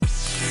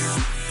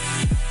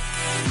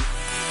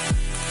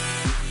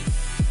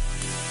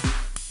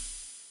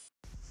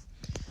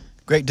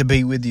Great to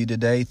be with you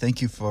today.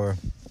 Thank you for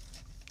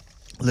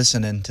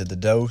listening to The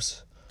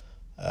Dose.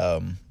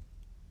 Been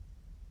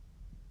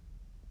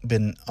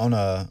on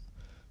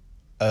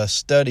a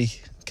study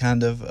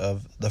kind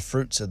of the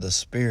fruits of the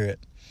Spirit.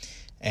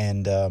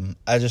 And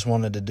I just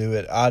wanted to do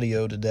it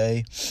audio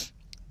today.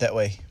 That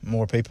way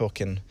more people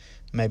can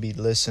maybe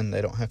listen.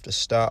 They don't have to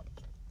stop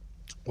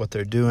what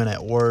they're doing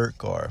at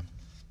work or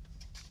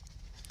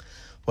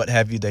what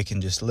have you. They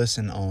can just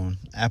listen on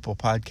Apple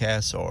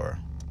Podcasts or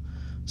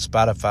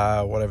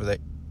Spotify or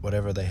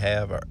whatever they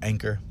have, or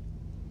Anchor.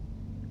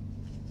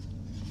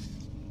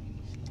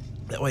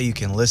 That way you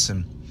can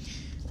listen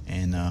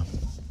and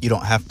you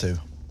don't have to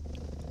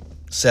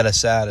set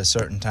aside a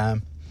certain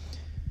time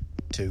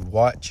to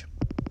watch.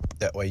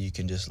 That way you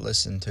can just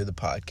listen to the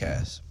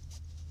podcast.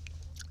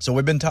 So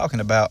we've been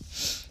talking about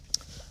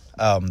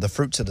the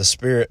fruits of the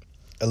Spirit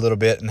a little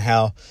bit, and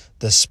how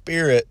the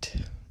Spirit,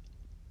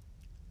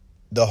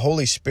 the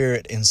Holy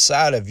Spirit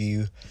inside of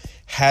you,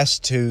 has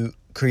to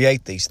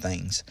create these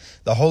things.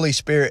 The Holy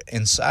Spirit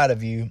inside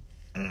of you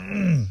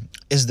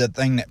is the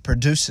thing that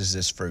produces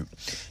this fruit.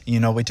 You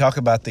know, we talk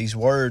about these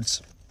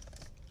words,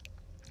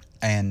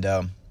 and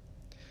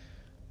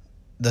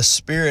the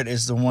Spirit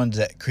is the one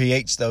that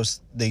creates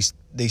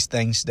these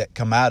things that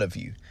come out of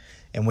you.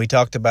 And we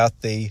talked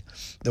about the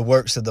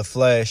works of the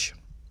flesh,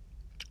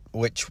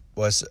 which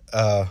was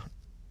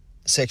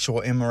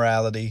sexual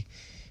immorality,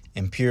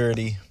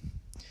 impurity,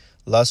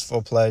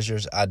 lustful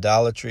pleasures,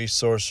 idolatry,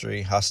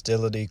 sorcery,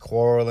 hostility,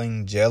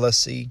 quarreling,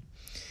 jealousy,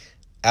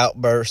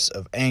 outbursts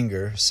of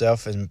anger,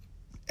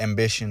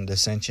 self-ambition,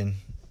 dissension,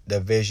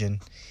 division,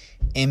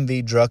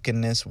 envy,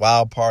 drunkenness,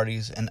 wild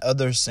parties, and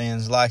other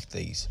sins like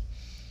these.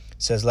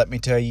 It says, let me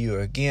tell you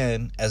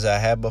again, as I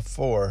have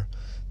before,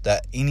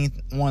 that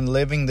anyone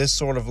living this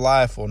sort of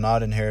life will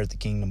not inherit the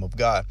kingdom of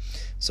God.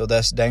 So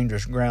that's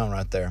dangerous ground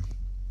right there.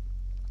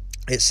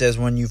 It says,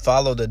 when you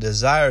follow the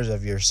desires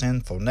of your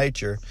sinful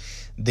nature,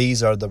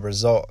 these are the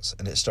results.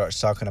 And it starts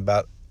talking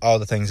about all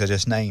the things I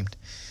just named.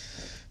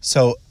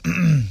 So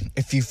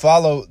if you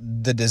follow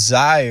the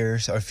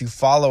desires, or if you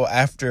follow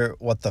after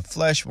what the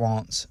flesh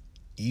wants,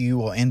 you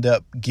will end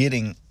up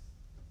getting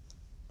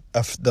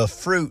the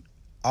fruit.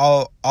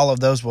 All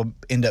of those will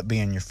end up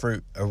being your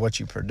fruit, or what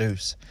you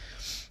produce.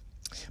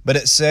 But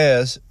it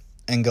says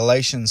in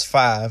Galatians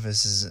 5,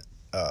 this is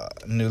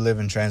New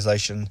Living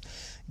Translation,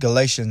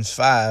 Galatians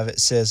 5, it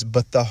says,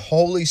 but the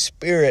Holy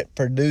Spirit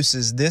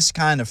produces this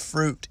kind of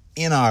fruit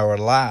in our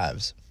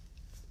lives: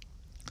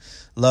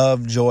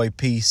 love, joy,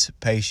 peace,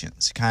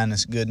 patience,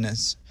 kindness,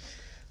 goodness,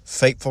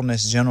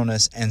 faithfulness,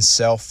 gentleness, and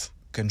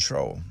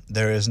self-control.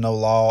 There is no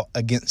law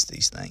against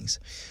these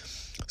things.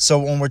 So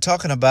when we're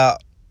talking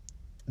about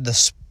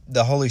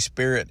the Holy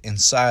Spirit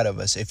inside of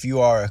us, if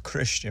you are a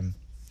Christian,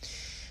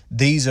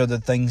 these are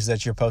the things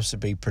that you're supposed to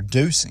be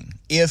producing.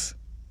 If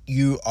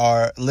you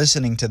are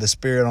listening to the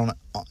Spirit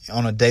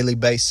on a daily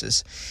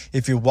basis,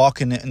 if you're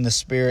walking in the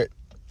Spirit,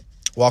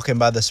 walking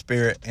by the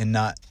Spirit and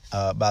not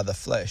by the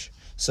flesh.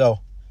 So,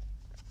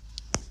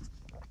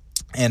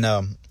 and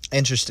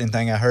interesting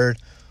thing I heard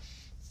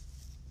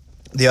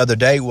the other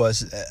day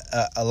was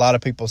a lot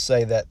of people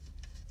say that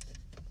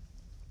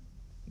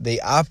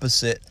the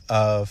opposite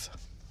of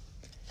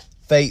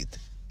faith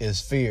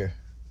is fear.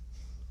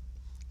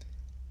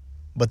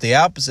 But the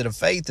opposite of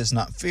faith is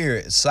not fear,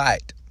 it's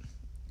sight.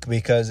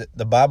 Because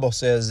the Bible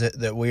says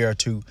that we are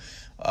to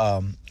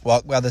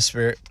walk by the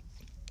Spirit,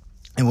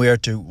 and we are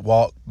to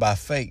walk by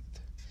faith.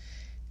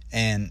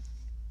 And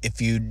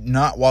if you're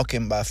not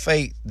walking by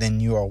faith, then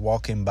you are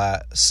walking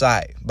by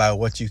sight, by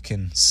what you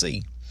can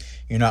see.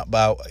 You're not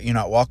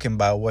walking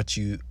by what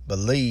you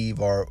believe,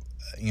 or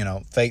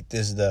faith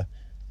is the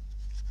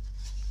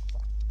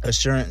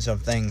assurance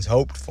of things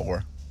hoped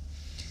for.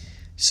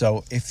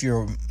 So if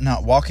you're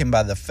not walking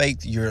by the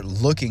faith, you're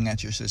looking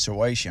at your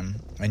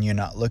situation, and you're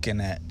not looking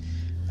at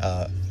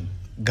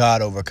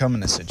God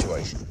overcoming the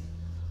situation,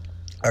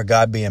 or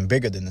God being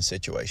bigger than the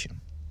situation.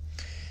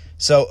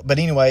 So, but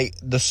anyway,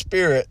 the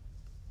Spirit,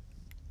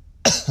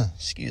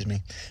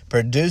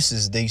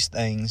 produces these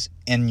things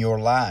in your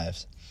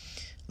lives: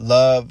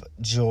 love,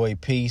 joy,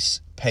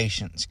 peace,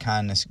 patience,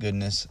 kindness,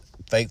 goodness,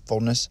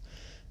 faithfulness,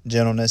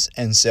 gentleness,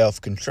 and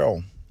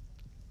self-control.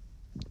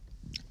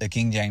 The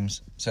King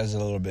James says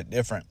it a little bit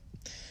different,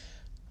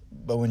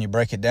 but when you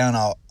break it down,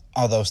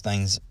 all those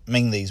things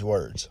mean these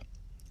words.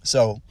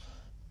 So,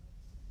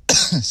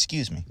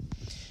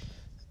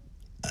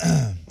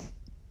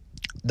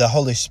 the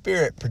Holy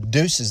Spirit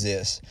produces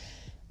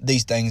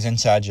these things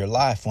inside your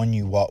life when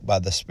you walk by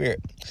the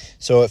Spirit.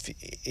 So if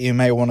you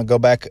may want to go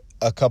back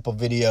a couple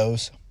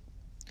videos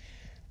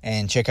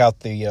and check out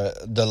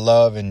the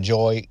love and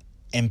joy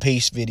and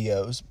peace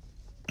videos,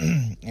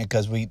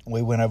 because we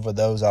went over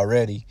those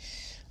already.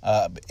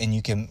 And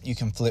you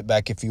can flip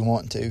back if you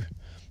want to.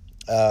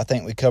 I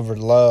think we covered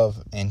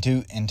love in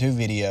two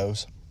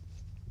videos.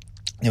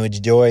 It was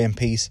joy and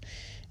peace,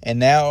 and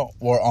now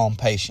we're on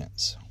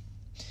patience.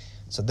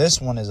 So this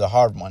one is a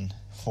hard one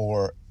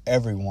for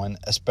everyone,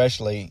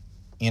 especially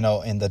in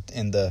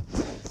the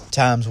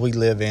times we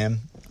live in,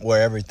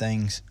 where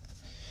everything's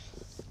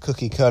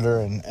cookie cutter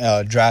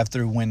and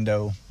drive-through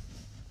window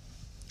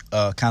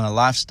kind of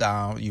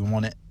lifestyle. You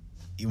want it,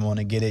 you want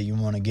to get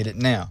it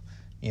now,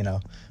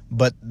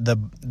 But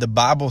the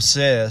Bible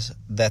says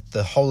that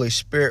the Holy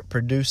Spirit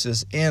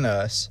produces in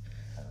us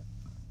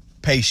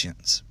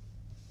patience.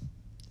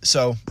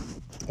 So,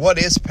 what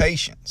is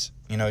patience?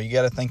 You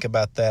got to think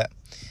about that.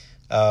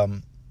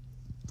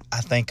 I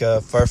think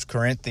of 1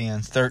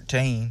 Corinthians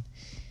 13,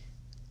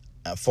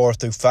 4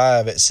 through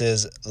 5, it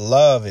says,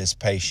 love is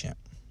patient.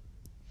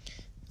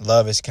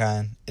 Love is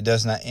kind. It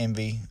does not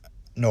envy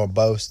nor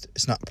boast.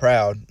 It's not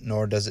proud,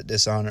 nor does it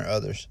dishonor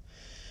others.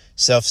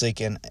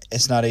 Self-seeking,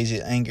 it's not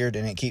easily angered,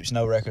 and it keeps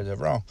no records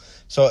of wrong.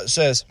 So it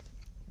says,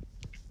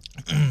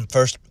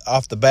 first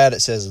off the bat,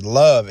 it says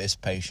love is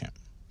patient.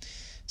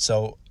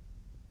 So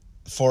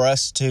for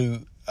us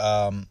to,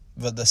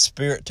 for the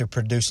Spirit to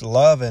produce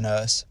love in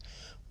us,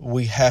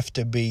 we have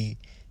to be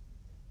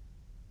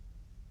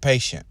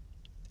patient,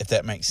 if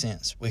that makes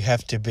sense. We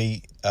have to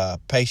be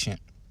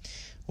patient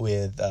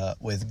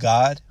with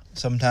God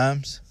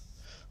sometimes,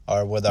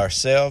 or with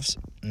ourselves.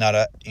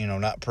 Not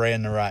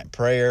praying the right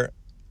prayer.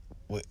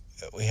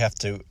 We have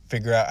to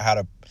figure out how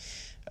to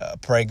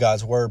pray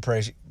God's word,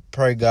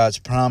 pray God's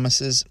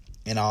promises,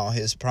 and all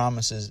His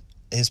promises.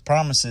 His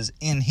promises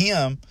in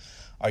Him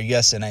are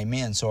yes and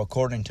amen. So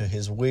according to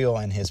His will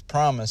and His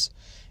promise,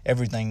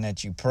 everything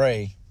that you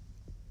pray,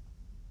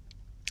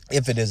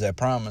 if it is a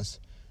promise,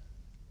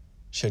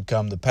 should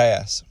come to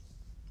pass.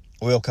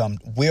 Will come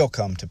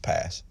to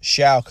pass.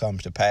 Shall come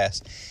to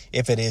pass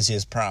if it is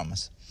His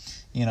promise.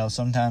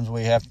 Sometimes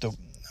we have to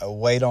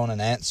wait on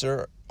an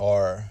answer,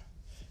 or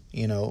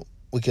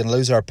we can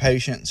lose our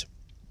patience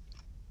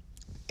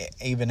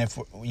even if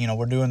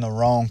we're doing the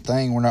wrong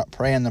thing. We're not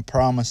praying the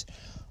promise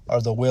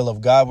or the will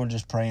of God. We're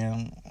just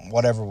praying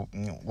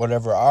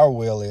whatever our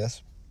will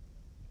is.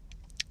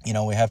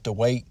 We have to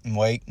wait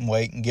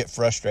and get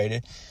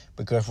frustrated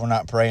because we're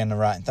not praying the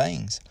right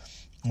things.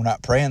 We're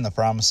not praying the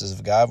promises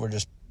of God. We're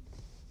just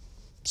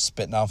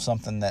spitting off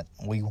something that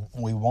we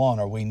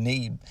want or we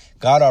need.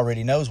 God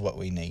already knows what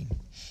we need.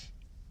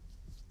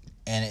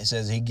 And it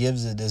says He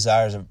gives the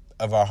desires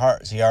of our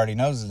hearts. He already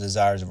knows the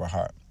desires of our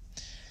heart.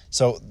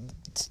 So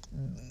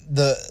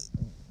the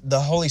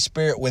Holy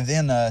Spirit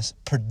within us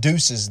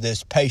produces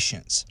this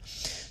patience.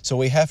 So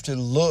we have to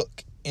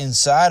look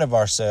inside of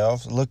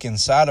ourselves, look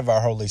inside of our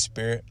Holy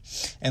Spirit,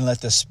 and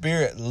let the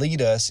Spirit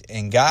lead us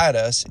and guide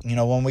us.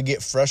 When we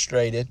get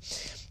frustrated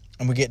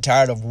and we get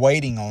tired of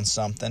waiting on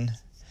something,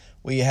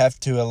 we have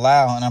to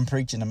allow, and I'm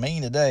preaching to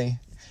me today,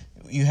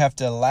 you have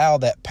to allow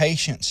that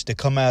patience to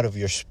come out of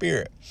your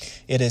spirit.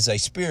 It is a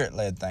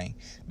spirit-led thing,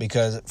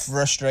 because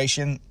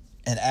frustration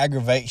and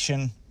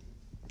aggravation,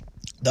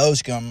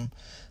 those come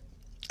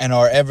and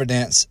are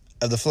evidence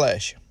of the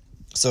flesh.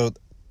 So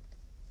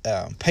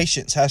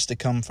patience has to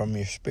come from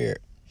your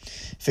spirit.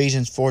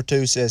 Ephesians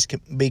 4:2 says,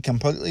 be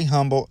completely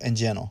humble and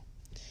gentle,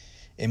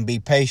 and be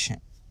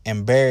patient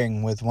and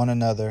bearing with one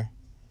another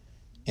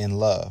in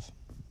love.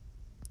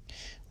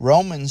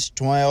 Romans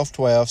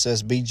 12:12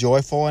 says, be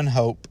joyful in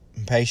hope,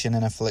 and patient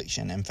in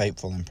affliction, and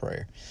faithful in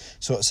prayer.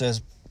 So it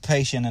says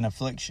patient in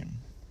affliction.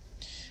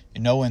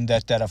 Knowing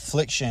that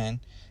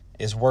affliction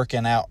is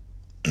working out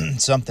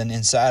something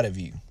inside of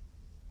you.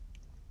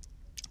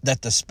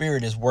 That the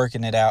Spirit is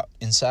working it out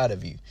inside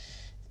of you.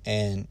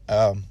 And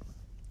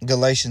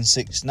Galatians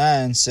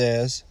 6:9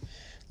 says,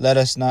 let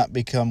us not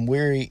become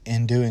weary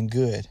in doing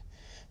good,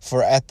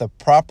 for at the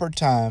proper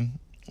time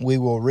we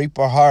will reap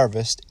a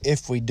harvest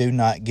if we do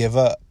not give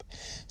up.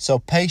 So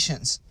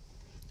patience,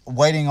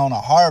 waiting on a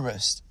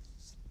harvest,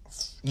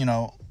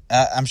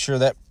 I'm sure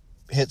that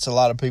hits a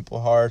lot of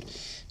people hard.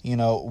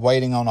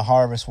 Waiting on a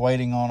harvest.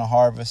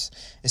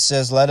 It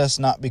says, let us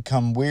not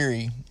become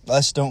weary.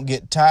 Let's don't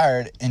get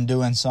tired in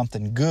doing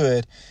something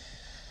good,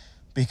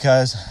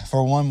 because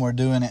for one, we're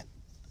doing it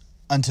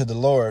unto the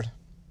Lord.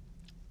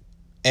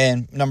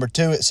 And number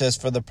 2, it says,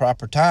 for the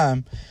proper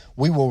time,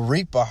 we will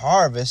reap a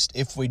harvest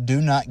if we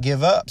do not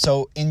give up.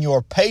 So in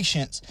your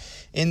patience,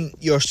 in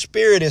your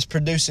spirit is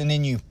producing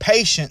in you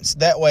patience.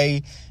 That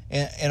way,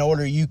 in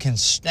order you can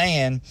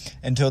stand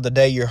until the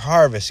day your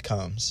harvest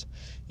comes.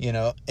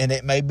 And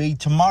it may be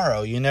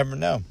tomorrow. You never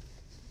know.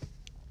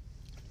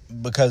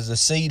 Because the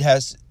seed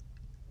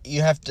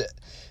you have to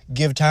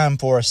give time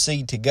for a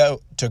seed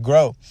to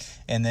grow.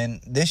 And then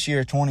this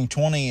year,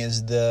 2020,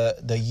 is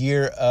the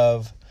year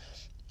of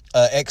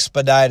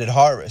expedited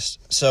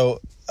harvest. So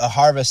a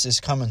harvest is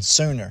coming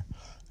sooner,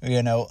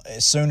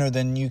 sooner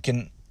than you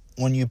can.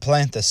 When you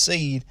plant the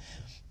seed,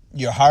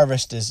 your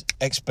harvest is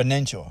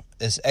exponential.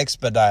 It's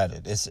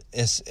expedited.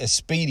 It's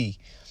speedy.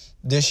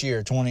 This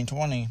year,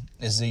 2020,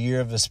 is the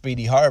year of the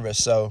speedy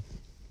harvest. So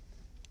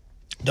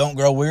don't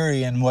grow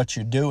weary in what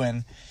you're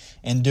doing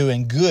and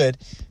doing good,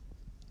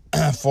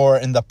 for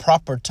in the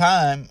proper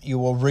time you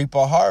will reap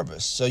a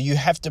harvest. So you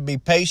have to be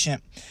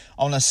patient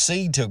on a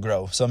seed to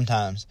grow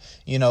sometimes.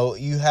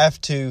 You have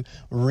to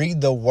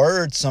read the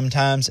word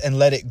sometimes and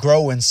let it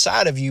grow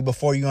inside of you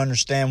before you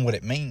understand what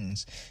it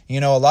means. A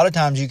lot of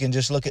times you can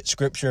just look at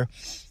scripture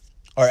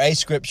or a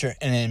scripture,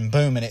 and then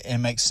boom, and it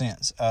makes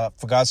sense.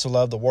 For God so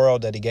loved the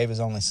world that he gave his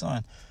only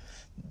son,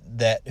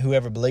 that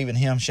whoever believe in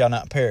him shall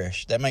not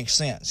perish. That makes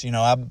sense.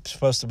 I'm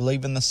supposed to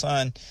believe in the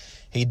Son.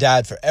 He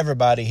died for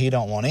everybody. He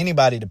don't want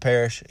anybody to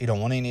perish. He don't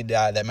want any to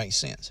die. That makes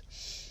sense.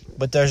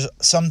 But there's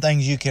some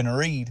things you can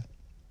read,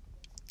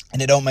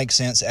 and it don't make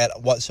sense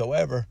at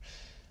whatsoever.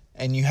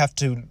 And you have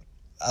to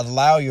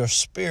allow your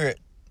spirit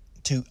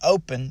to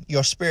open.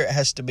 Your spirit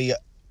has to be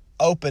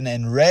open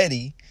and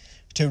ready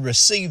to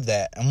receive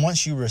that. And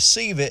once you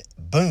receive it,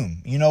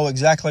 boom, you know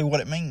exactly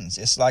what it means.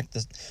 It's like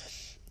the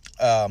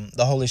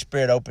Holy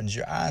Spirit opens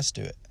your eyes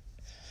to it,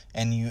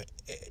 and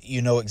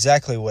you know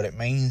exactly what it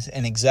means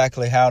and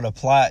exactly how to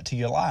apply it to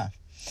your life.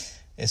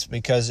 It's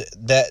because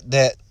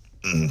that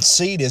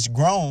seed is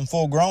grown,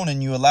 full grown,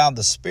 and you allow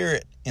the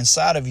Spirit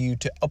inside of you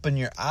to open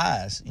your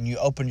eyes, and you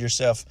open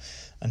yourself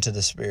unto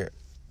the Spirit.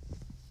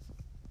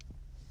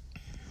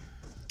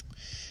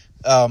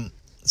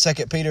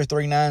 2 Peter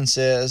 3:9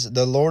 says,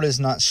 "The Lord is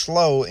not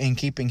slow in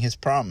keeping his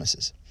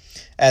promises,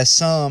 as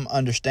some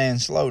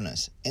understand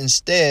slowness.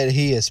 Instead,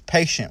 he is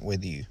patient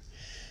with you,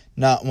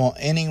 not want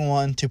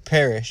anyone to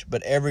perish,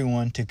 but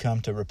everyone to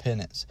come to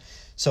repentance."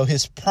 So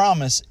his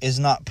promise is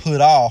not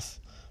put off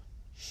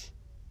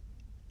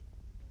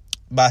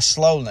by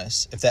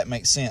slowness, if that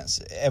makes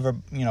sense.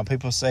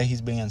 People say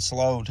he's being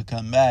slow to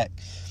come back.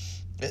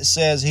 It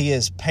says he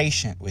is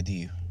patient with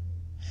you,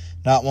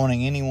 not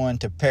wanting anyone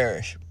to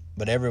perish,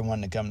 but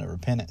everyone to come to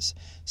repentance.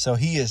 So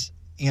he is,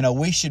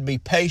 we should be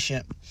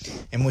patient,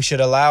 and we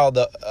should allow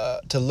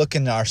to look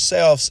into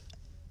ourselves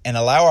and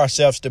allow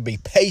ourselves to be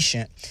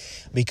patient,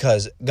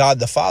 because God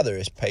the Father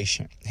is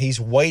patient. He's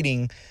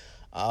waiting.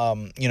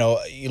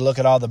 You look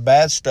at all the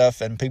bad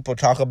stuff, and people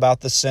talk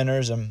about the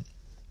sinners and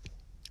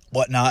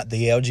whatnot,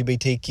 the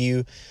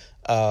LGBTQ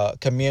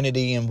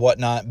community and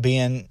whatnot,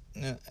 being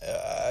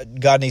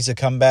God needs to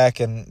come back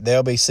and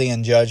they'll be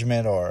seeing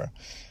judgment, or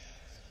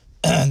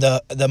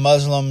the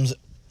Muslims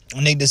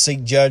need to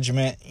seek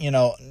judgment.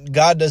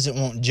 God doesn't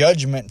want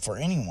judgment for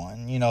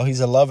anyone. He's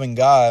a loving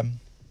God,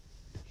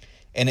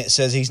 and it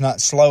says he's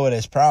not slow at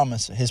his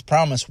promise. His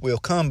promise will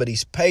come, but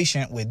he's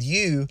patient with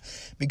you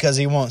because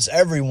he wants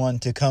everyone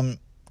to come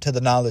to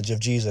the knowledge of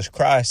Jesus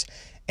Christ,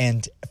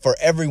 and for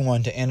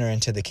everyone to enter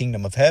into the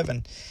kingdom of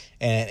heaven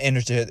and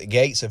enter to the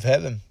gates of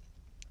heaven.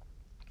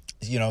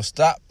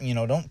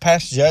 Don't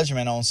pass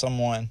judgment on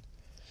someone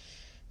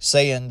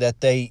saying that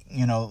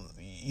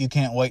you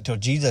can't wait till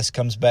Jesus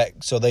comes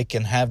back so they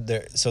can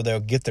so they'll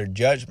get their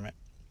judgment,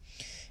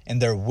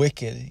 and they're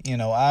wicked.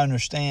 I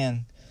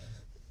understand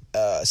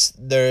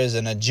there is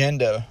an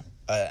agenda,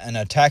 an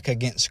attack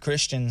against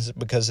Christians,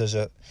 because there's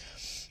a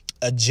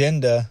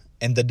agenda,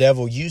 and the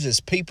devil uses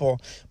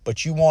people,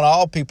 but you want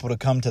all people to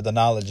come to the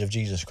knowledge of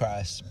Jesus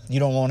Christ. You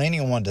don't want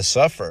anyone to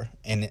suffer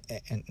in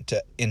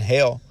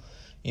hell.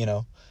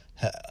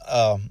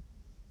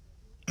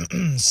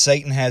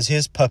 Satan has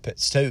his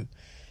puppets too,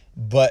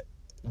 but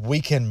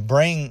we can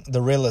bring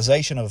the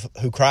realization of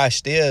who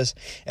Christ is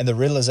and the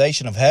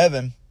realization of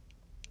heaven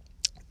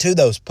to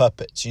those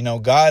puppets.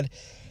 God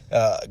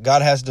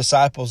has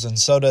disciples, and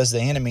so does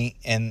the enemy,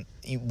 and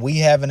we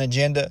have an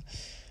agenda,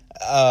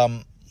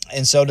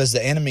 and so does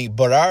the enemy.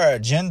 But our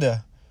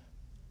agenda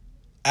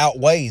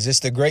outweighs. It's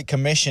the Great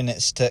Commission.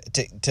 It's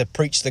to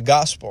preach the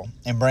gospel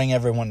and bring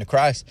everyone to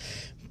Christ.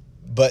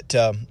 But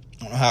I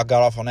don't know how I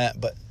got off on that.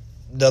 But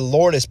the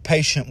Lord is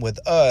patient with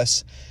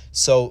us,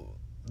 so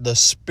the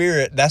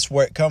Spirit, that's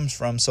where it comes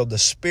from. So the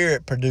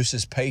Spirit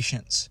produces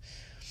patience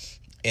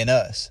in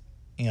us.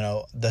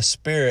 The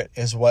Spirit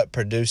is what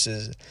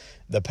produces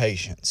the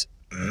patience.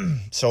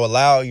 So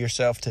allow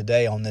yourself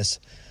today on this.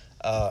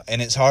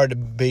 And it's hard to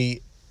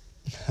be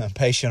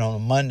patient on a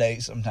Monday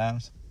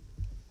sometimes.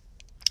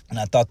 And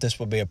I thought this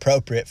would be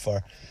appropriate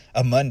for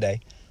a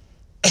Monday.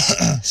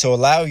 So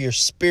allow your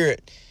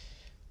Spirit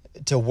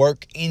to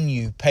work in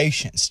you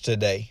patience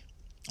today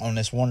on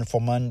this wonderful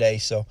Monday.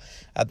 So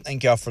I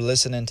thank y'all for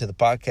listening to the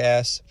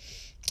podcast.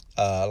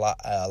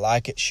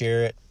 Like it,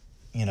 share it.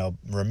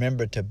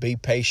 Remember to be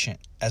patient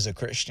as a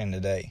Christian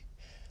today.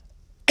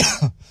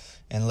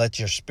 And let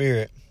your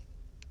Spirit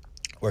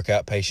work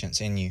out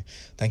patience in you.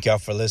 Thank y'all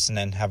for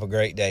listening. Have a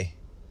great day.